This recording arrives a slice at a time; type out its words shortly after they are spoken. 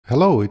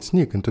Hello, it's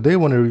Nick, and today I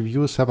want to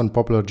review 7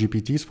 popular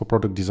GPTs for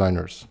product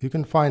designers. You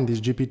can find these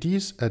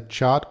GPTs at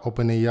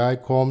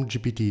chat.openai.com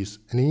GPTs,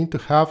 and you need to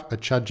have a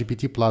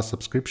ChatGPT Plus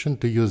subscription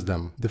to use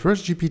them. The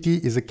first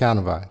GPT is a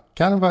Canva.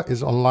 Canva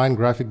is an online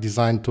graphic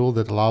design tool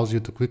that allows you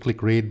to quickly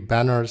create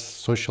banners,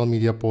 social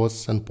media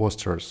posts, and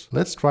posters.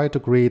 Let's try to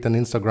create an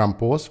Instagram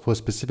post for a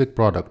specific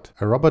product,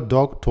 a robot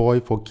dog toy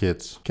for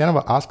kids.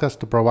 Canva asks us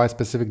to provide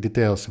specific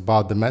details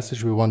about the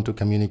message we want to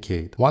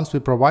communicate. Once we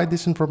provide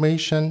this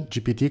information,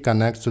 GPT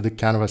connects to the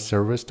Canva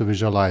service to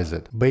visualize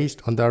it.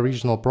 Based on the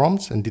original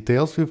prompts and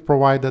details we've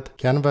provided,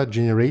 Canva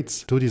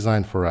generates 2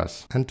 designs for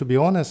us. And to be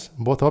honest,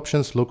 both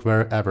options look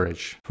very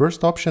average.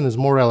 First option is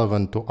more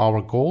relevant to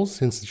our goals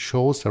since it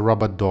shows a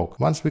robot dog.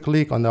 Once we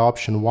click on the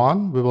option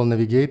 1, we will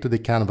navigate to the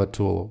Canva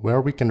tool, where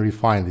we can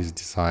refine this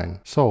design.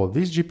 So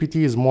this GPT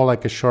is more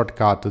like a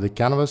shortcut to the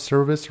Canva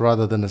service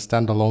rather than a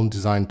standalone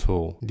design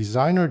tool.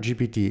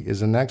 DesignerGPT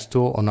is the next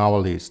tool on our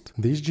list.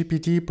 This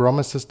GPT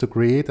promises to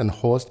create and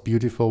host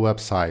beautiful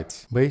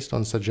websites. Based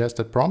on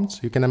suggested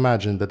prompts, you can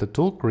imagine that the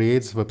tool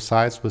creates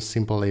websites with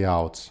simple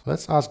layouts.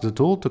 Let's ask the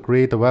tool to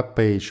create a web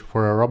page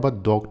for a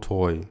robot dog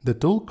toy. The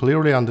tool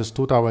clearly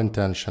understood our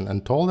intention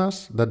and told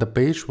us that the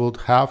page would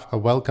have a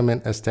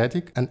welcoming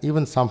aesthetic and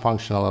even some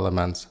functional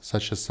elements,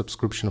 such as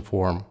subscription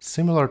form.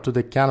 Similar to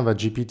the Canva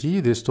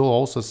GPT, this tool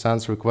also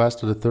sends requests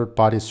to the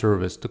third-party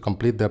service to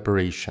complete the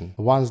operation.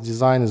 Once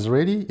design is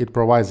ready, it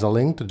provides a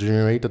link to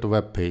generated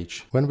web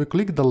page. When we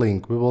click the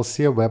link, we will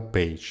see a web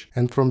page.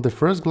 And from the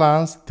first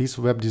glance, this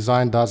web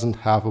design doesn't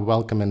have a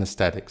welcoming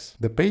aesthetics.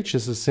 The page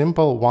is a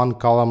simple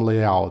one-column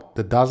layout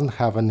that doesn't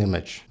have an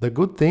image. The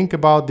good thing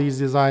about this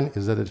design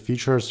is that it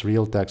features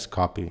real text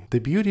copy. The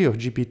beauty of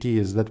GPT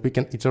is that we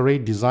can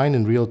iterate design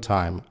in real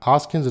time,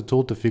 asking the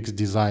tool to fix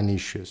design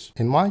issues.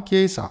 In my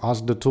case, I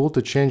asked the tool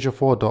to change a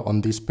photo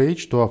on this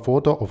page to a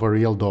photo of a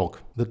real dog.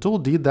 The tool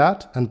did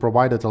that and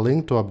provided a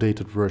link to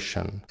updated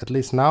version. At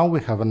least now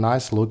we have a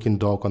nice looking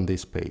dog on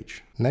this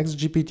page. Next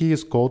GPT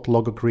is called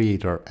Logo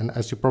Creator, and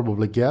as you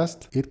probably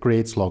guessed, it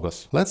creates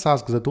logos. Let's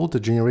ask the tool to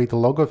generate a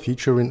logo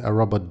featuring a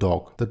robot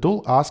dog. The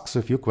tool asks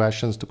a few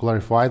questions to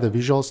clarify the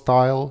visual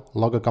style,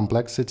 logo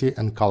complexity,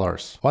 and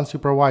colors. Once you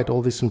provide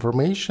all this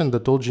information, the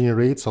tool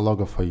generates a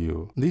logo for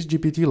you. This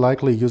GPT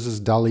likely uses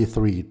DALL-E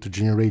 3 to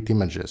generate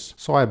images,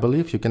 so I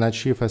believe you can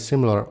achieve a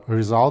similar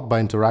result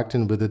by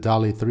interacting with the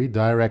DALL-E 3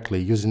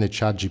 directly using a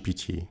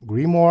ChatGPT.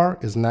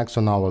 Grimoire is next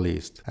on our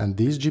list, and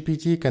this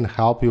GPT can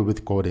help you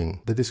with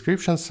coding. The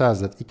description says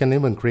that it can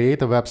even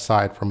create a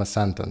website from a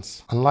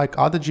sentence. Unlike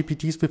other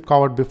GPTs we've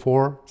covered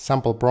before,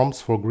 sample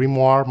prompts for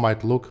Grimoire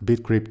might look a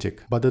bit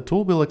cryptic, but the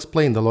tool will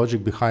explain the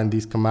logic behind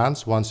these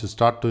commands once you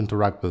start to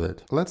interact with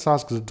it. Let's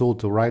ask the tool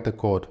to write a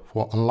code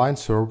for an online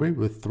survey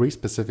with 3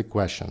 specific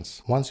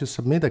questions. Once you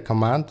submit a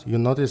command, you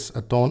notice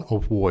a tone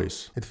of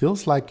voice. It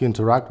feels like you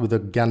interact with a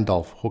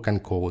Gandalf who can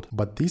code,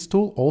 but this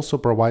tool also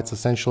provides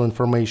essential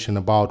information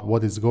about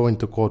what it's going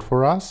to code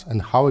for us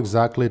and how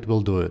exactly it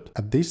will do it.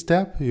 At this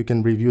step, you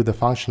can review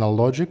the functional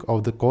logic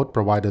of the code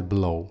provided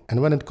below.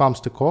 And when it comes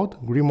to code,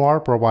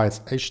 Grimoire provides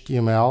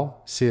HTML,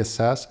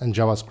 CSS, and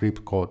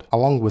JavaScript code,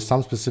 along with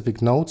some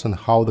specific notes on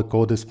how the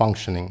code is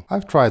functioning.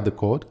 I've tried the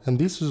code, and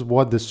this is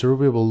what the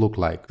survey will look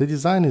like. The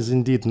design is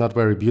indeed not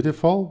very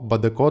beautiful,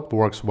 but the code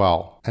works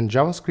well. And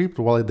JavaScript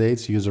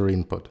validates user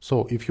input.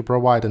 So if you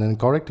provide an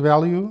incorrect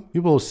value,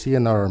 you will see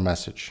an error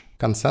message.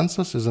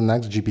 Consensus is the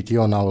next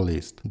GPT on our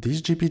list.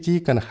 This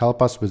GPT can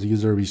help us with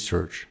user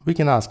research. We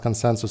can ask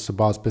Consensus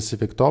about a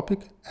specific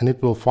topic, and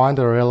it will find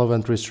a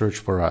relevant research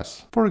for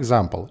us. For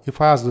example, if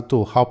I ask the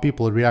tool how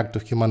people react to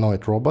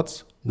humanoid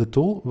robots, the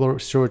tool will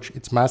search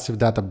its massive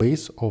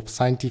database of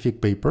scientific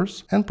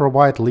papers and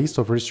provide a list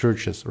of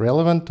researches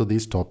relevant to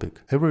this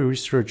topic. Every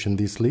research in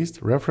this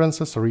list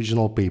references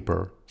original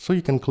paper, so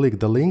you can click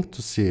the link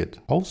to see it.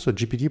 Also,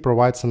 GPT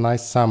provides a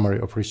nice summary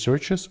of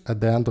researches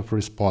at the end of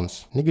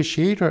response.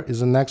 Negotiator is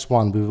the next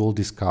one we will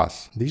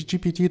discuss. This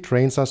GPT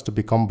trains us to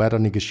become better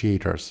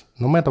negotiators,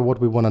 no matter what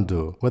we want to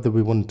do, whether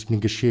we want to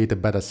negotiate a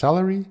better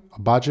salary,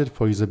 a budget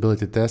for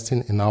usability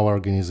testing in our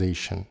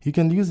organization. You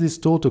can use this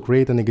tool to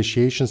create a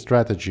negotiation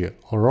strategy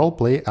or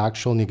role-play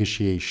actual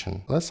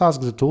negotiation. Let's ask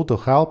the tool to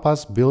help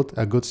us build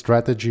a good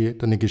strategy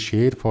to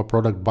negotiate for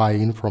product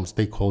buy-in from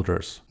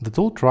stakeholders. The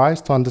tool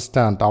tries to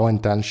understand our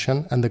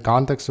intention and the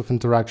context of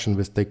interaction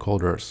with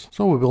stakeholders.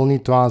 So we will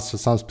need to answer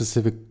some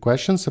specific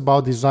questions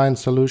about design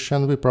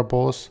solution we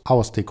propose,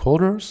 our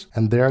stakeholders,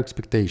 and their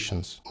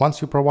expectations.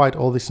 Once you provide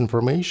all this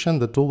information,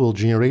 the tool will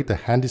generate a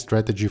handy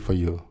strategy for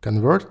you.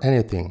 Convert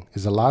Anything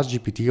is the last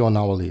GPT on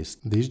our list.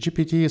 This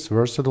GPT is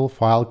versatile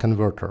file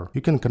converter.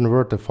 You can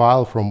convert a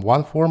file from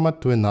one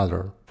format to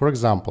another. For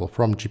example,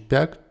 from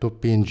JPEG to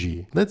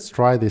PNG. Let's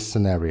try this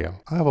scenario.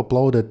 I have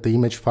uploaded the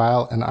image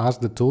file and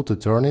asked the tool to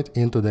turn it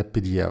into the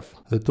PDF.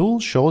 The tool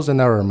shows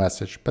an error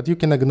message, but you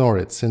can ignore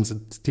it since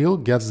it still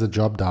gets the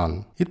job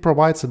done. It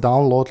provides a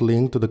download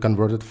link to the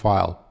converted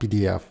file,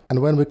 PDF, and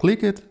when we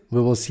click it,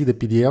 we will see the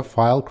PDF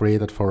file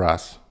created for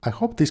us. I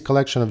hope this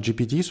collection of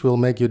GPTs will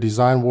make your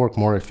design work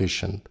more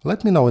efficient.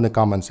 Let me know in the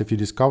comments if you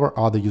discover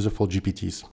other useful GPTs.